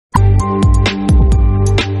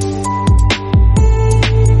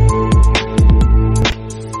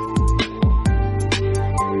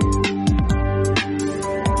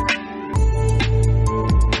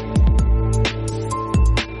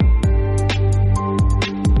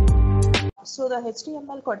the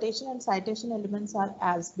HTML quotation and citation elements are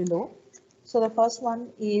as below. So the first one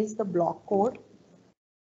is the block quote.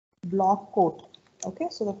 Okay,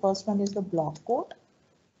 so the first one is the block quote,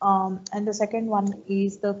 and the second one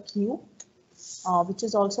is the Q, which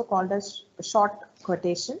is also called as short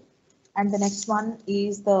quotation, and the next one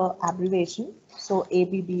is the abbreviation, so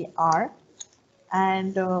ABBR,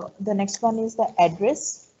 and the next one is the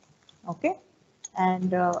address. Okay,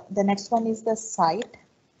 and the next one is the cite.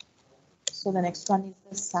 So the next one is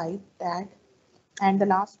the cite tag, and the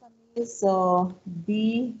last one is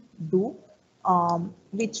bido,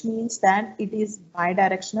 which means that it is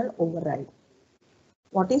bidirectional override.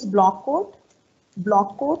 What is block quote?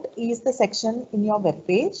 Block quote is the section in your web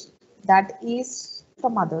page that is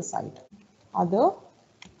from other site, other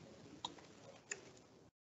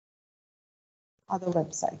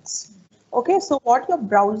websites. Okay, so what your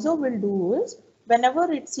browser will do is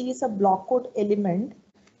whenever it sees a block quote element,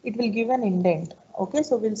 it will give an indent. Okay,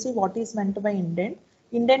 so we'll see what is meant by indent.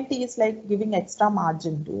 Indent is like giving extra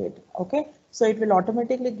margin to it. Okay, so it will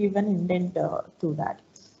automatically give an indent to that.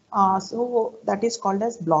 So that is called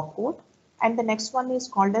as block quote, and the next one is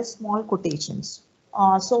called as small quotations.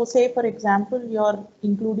 So say for example, you're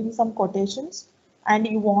including some quotations and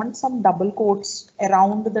you want some double quotes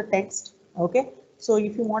around the text. Okay, so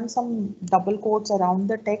if you want some double quotes around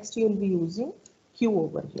the text, you'll be using Q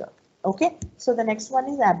over here. Okay, so the next one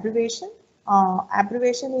is abbreviation.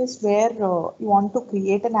 Abbreviation is where you want to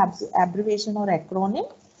create an abbreviation or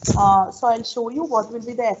acronym. So I'll show you what will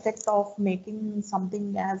be the effect of making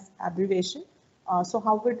something as abbreviation. So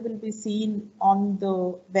how it will be seen on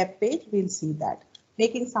the web page, we'll see that.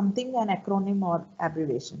 Making something an acronym or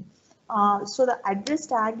abbreviation. So the address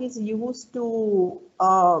tag is used to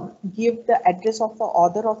give the address of the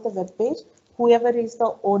author of the web page, whoever is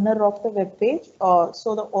the owner of the web page.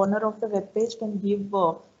 So the owner of the web page can give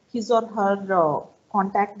his or her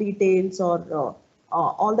contact details, or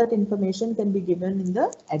all that information can be given in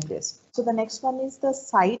the address. So the next one is the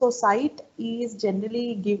cite. So cite is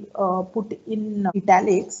generally put in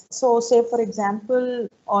italics. So say for example,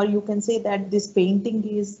 or you can say that this painting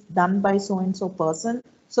is done by so and so person.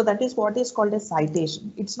 So that is what is called a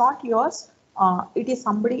citation. It's not yours. It is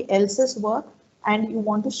somebody else's work and you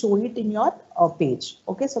want to show it in your page.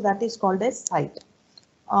 Okay, so that is called a cite.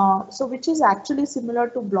 So which is actually similar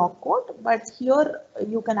to block quote, but here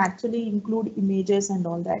you can actually include images and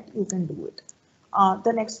all that, you can do it.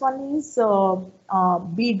 The next one is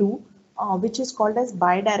bido, which is called as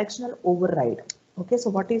bidirectional override. Okay, so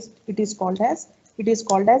what is it is called as? It is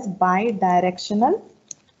called as bidirectional.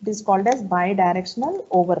 It is called as bidirectional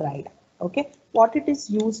override. Okay, what it is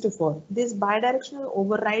used for? This bidirectional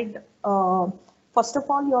override, first of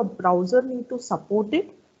all, your browser need to support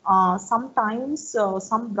it. Sometimes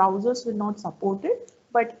some browsers will not support it,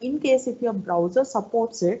 but in case if your browser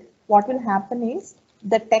supports it, what will happen is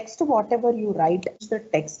the text, whatever you write, the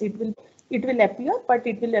text, it will appear, but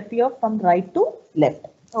it will appear from right to left.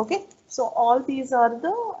 Okay, so all these are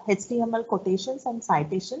the HTML quotations and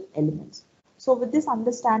citation elements. So with this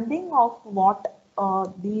understanding of what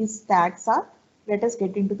these tags are, let us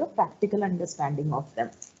get into the practical understanding of them.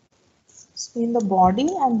 So in the body,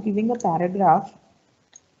 I'm giving a paragraph.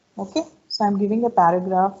 Okay, so I'm giving a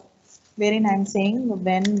paragraph wherein I'm saying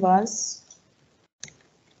when was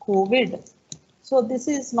COVID. So this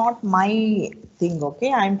is not my thing.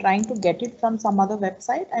 Okay, I'm trying to get it from some other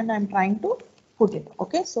website and I'm trying to put it.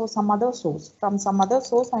 Okay, so some other source, from some other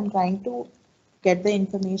source, I'm trying to get the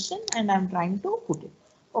information and I'm trying to put it.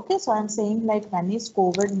 Okay, so I'm saying like when is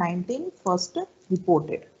COVID-19 first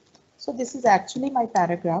reported. So this is actually my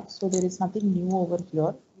paragraph. So there is nothing new over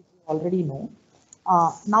here, which you already know.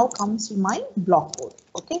 Now comes my block quote.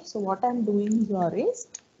 Okay, so what I'm doing here is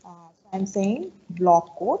I'm saying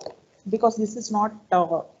block quote, because this is not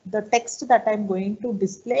the text that I'm going to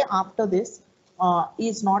display after this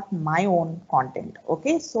is not my own content.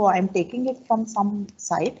 Okay, so I'm taking it from some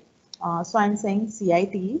site. So I'm saying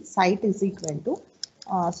cite is equal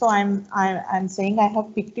to. So I'm saying I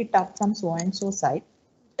have picked it up from so and so site.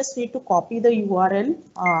 Just need to copy the URL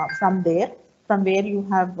from there, from where you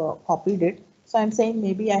have copied it. So I'm saying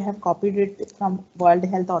maybe I have copied it from World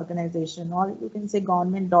Health Organization, or you can say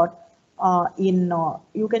government in.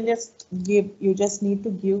 You can just give. You just need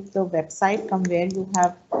to give the website from where you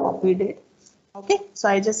have copied it. Okay, so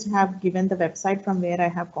I just have given the website from where I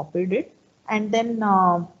have copied it, and then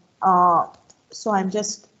so I'm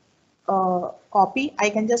just I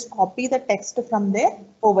can just copy the text from there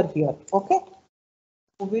over here. Okay,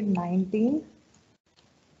 COVID-19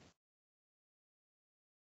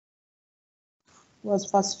 was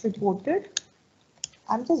first reported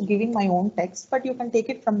I'm just giving my own text, but you can take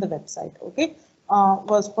it from the website. Okay,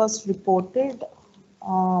 was first reported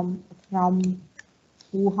from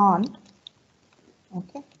Wuhan.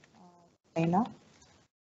 Okay, China.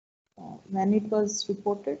 When it was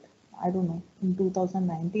reported, I don't know, in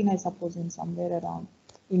 2019, I suppose, in somewhere around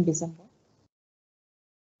in December.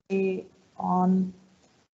 On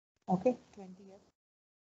okay 20th.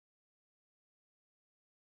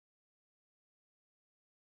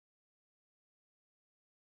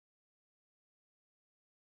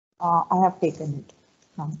 I have taken it.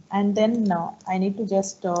 And then I need to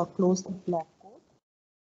just close the block code.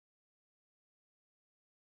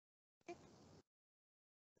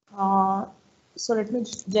 So let me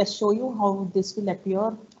just show you how this will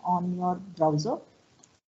appear on your browser.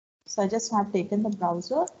 So I just have taken the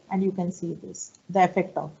browser and you can see this, the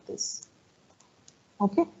effect of this.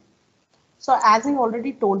 Okay. So as I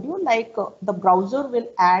already told you, like the browser will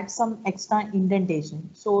add some extra indentation.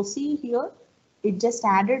 So see here, it just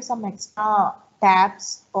added some extra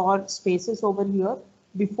tabs or spaces over here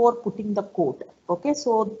before putting the code. Okay,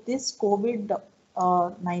 so this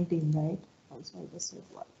COVID-19, right? Also, I just said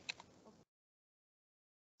what.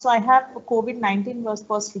 So I have COVID-19 was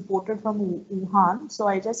first reported from Wuhan. So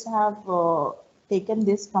I just have taken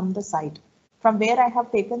this from the site. From where I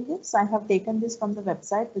have taken this? I have taken this from the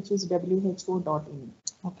website, which is who.in.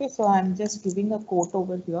 Okay, so I'm just giving a quote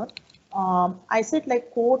over here. I said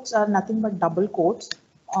like quotes are nothing but double quotes.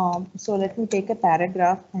 So let me take a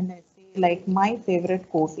paragraph and I say like my favorite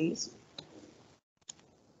quote is.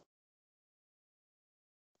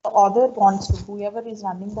 The author wants to, whoever is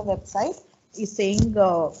running the website is saying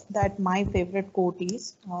that my favorite quote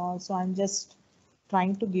is. So I'm just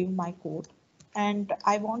trying to give my quote. And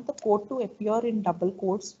I want the quote to appear in double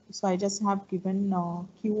quotes. So I just have given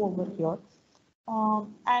Q over here.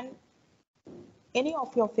 And any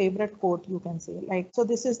of your favorite quote you can say, like, so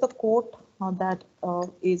this is the quote that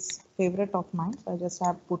is favorite of mine. So I just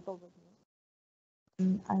have put over here.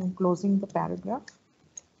 And I'm closing the paragraph.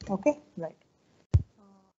 Okay, right.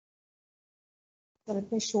 So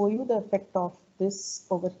let me show you the effect of this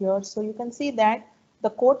over here. So you can see that the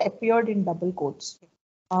quote appeared in double quotes.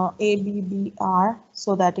 ABBR,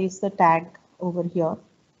 so that is the tag over here.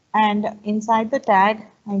 And inside the tag,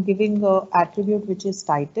 I'm giving the attribute which is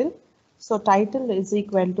title. So title is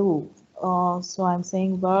equal to, so I'm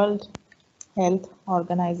saying World Health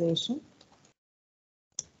Organization.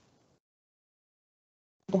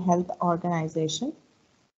 The Health Organization.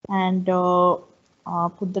 And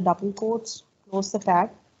put the double quotes, close the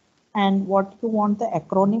tag. And what you want the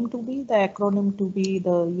acronym to be? The acronym to be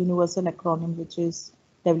the universal acronym, which is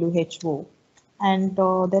WHO. And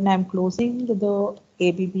then I'm closing the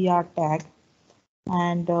ABBR tag.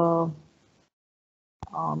 And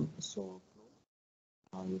so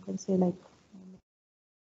you can say like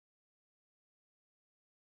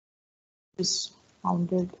this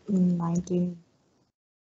founded in 19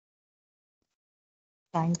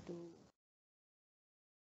 trying to.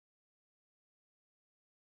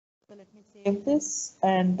 So let me save this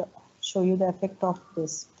and show you the effect of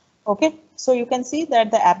this. Okay, so you can see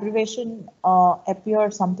that the abbreviation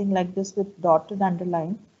appears something like this with dotted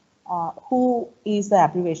underline. Who is the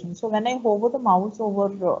abbreviation? So when I hover the mouse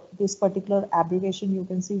over this particular abbreviation, you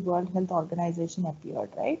can see World Health Organization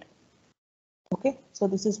appeared, right? Okay, so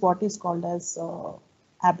this is what is called as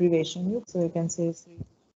abbreviation. So you can say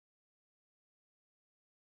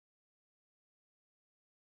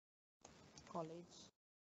college.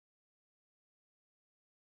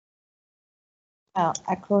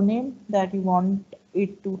 Acronym that you want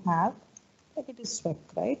it to have, like it is SWEC,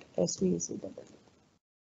 right? SVACW.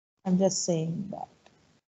 I'm just saying that.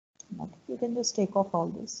 Okay, you can just take off all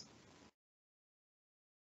this.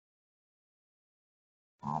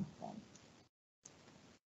 Add them.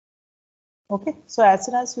 Okay, so as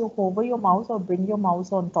soon as you hover your mouse or bring your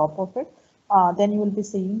mouse on top of it, then you will be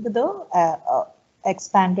seeing the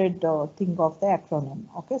expanded thing of the acronym.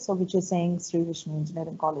 Okay, so which is saying Sri Vishnu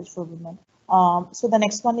Engineering College for Women. So the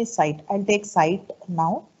next one is cite. I'll take cite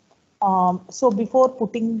now. So before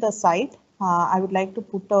putting the cite, I would like to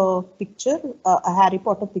put a picture, a Harry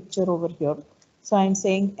Potter picture over here. So I'm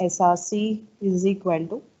saying SRC is equal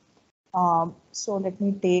to. So let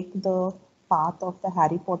me take the path of the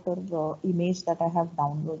Harry Potter image that I have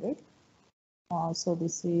downloaded. So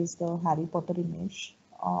this is the Harry Potter image.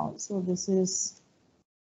 So this is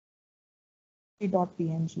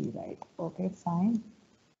 .png, right? Okay, fine.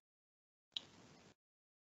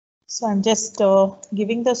 So I'm just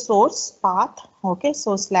giving the source path. Okay,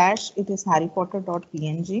 so slash it is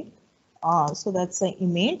harrypotter.png. So that's the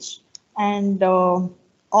image. And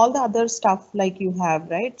all the other stuff like you have,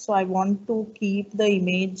 right? So I want to keep the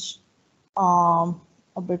image a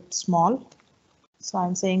bit small. So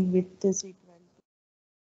I'm saying width is equal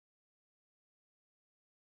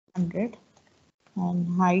to 100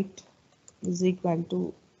 and height is equal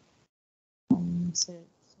to say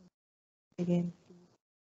again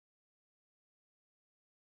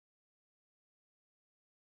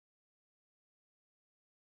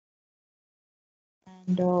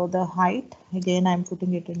and the height again I'm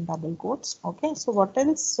putting it in double quotes. Okay, so what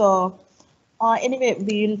else? Anyway,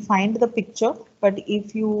 we'll find the picture, but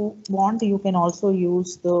if you want, you can also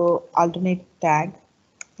use the alternate tag.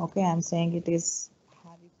 Okay, I'm saying it is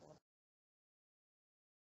Harry Potter.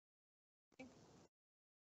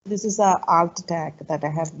 This is a alt tag that I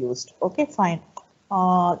have used. Okay, fine.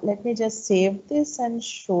 Let me just save this and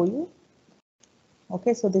show you.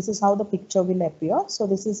 Okay, so this is how the picture will appear. So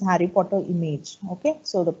this is Harry Potter image. Okay,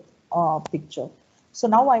 so the picture. So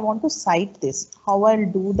now I want to cite this. How I'll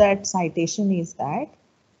do that citation is that,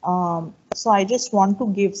 so I just want to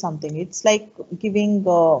give something. It's like giving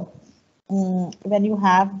when you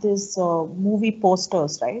have this movie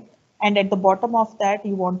posters, right? And at the bottom of that,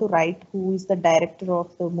 you want to write who is the director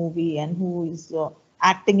of the movie and who is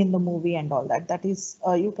acting in the movie and all that. That is,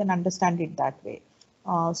 you can understand it that way.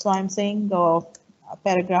 So I'm saying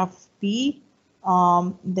paragraph B,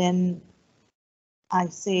 then I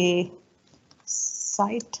say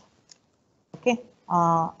cite, okay,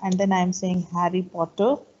 and then I'm saying Harry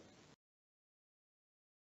Potter.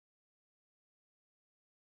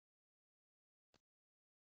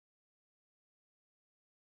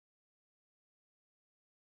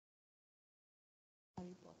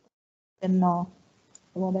 Then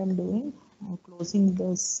what I'm doing, I'm closing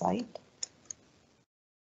the site.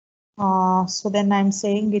 So then I'm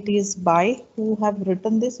saying it is by who have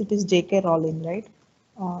written this. It is J.K. Rowling, right?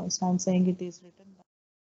 So I'm saying it is written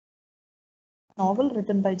by novel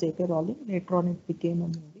written by J.K. Rowling. Later on, it became a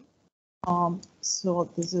movie. So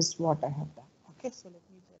this is what I have done. Okay, so let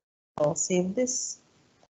me just save this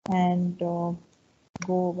and go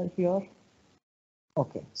over here.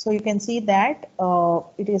 Okay, so you can see that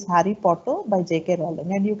it is Harry Potter by J.K.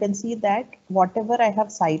 Rowling, and you can see that whatever I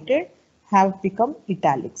have cited have become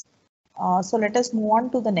italics. So let us move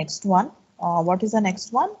on to the next one. What is the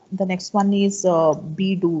next one? The next one is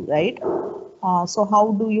be do, right? So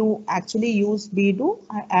how do you actually use be do?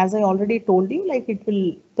 As I already told you, like it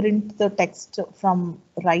will print the text from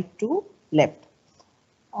right to left.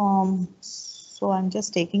 So I'm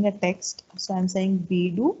just taking a text. So I'm saying be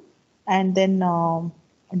do and then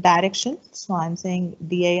direction. So I'm saying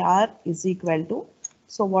dir is equal to.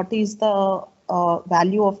 So what is the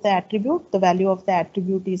value of the attribute? The value of the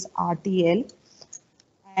attribute is RTL.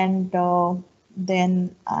 And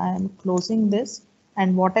then I'm closing this.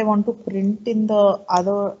 And what I want to print in the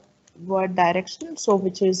other word direction, so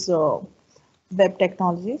which is web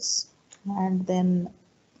technologies. And then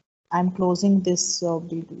I'm closing this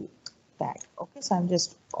B2 tag. Okay, so I'm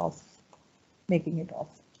just off, making it off.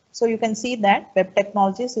 So you can see that web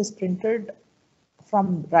technologies is printed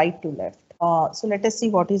from right to left. So let us see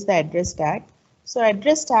what is the address tag. So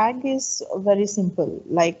address tag is very simple.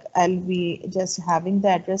 Like I'll be just having the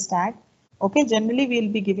address tag. Okay, generally we'll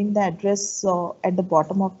be giving the address at the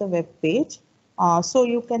bottom of the web page. So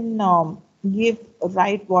you can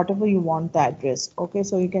write whatever you want the address. Okay,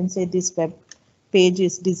 so you can say this web page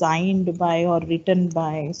is designed by or written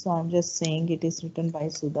by. So I'm just saying it is written by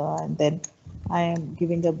Sudha, and then I am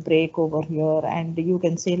giving a break over here, and you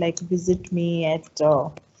can say like visit me at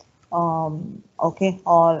okay,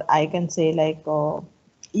 or I can say like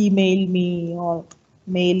email me or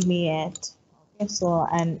mail me at. Okay, so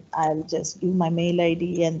and I'll just give my mail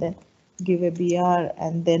ID and then give a BR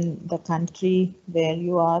and then the country where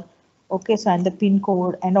you are. Okay, so and the pin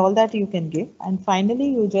code and all that you can give. And finally,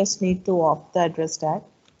 you just need to opt the address tag.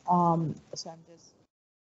 So I'm just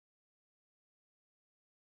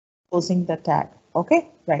closing the tag. Okay,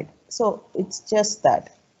 right. So it's just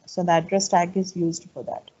that. So the address tag is used for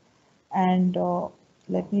that. And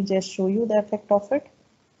let me just show you the effect of it.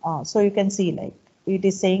 So you can see like it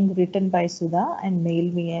is saying written by Sudha and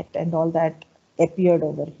mail me at and all that appeared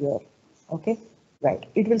over here. Okay, right.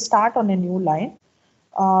 It will start on a new line.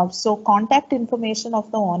 So contact information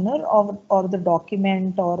of the owner or the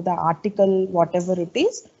document or the article, whatever it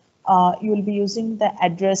is, you will be using the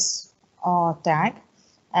address tag.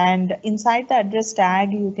 And inside the address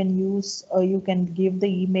tag, you can use, you can give the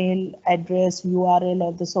email address, URL,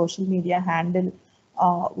 or the social media handle,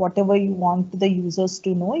 whatever you want the users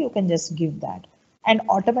to know, you can just give that. And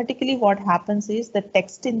automatically what happens is the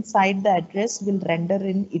text inside the address will render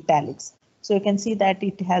in italics. So you can see that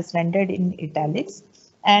it has rendered in italics.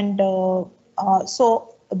 And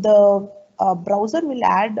so the browser will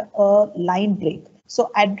add a line break. So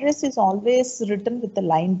address is always written with the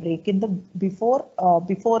line break in the before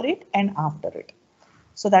it and after it.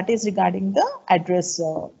 So that is regarding the address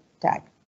tag.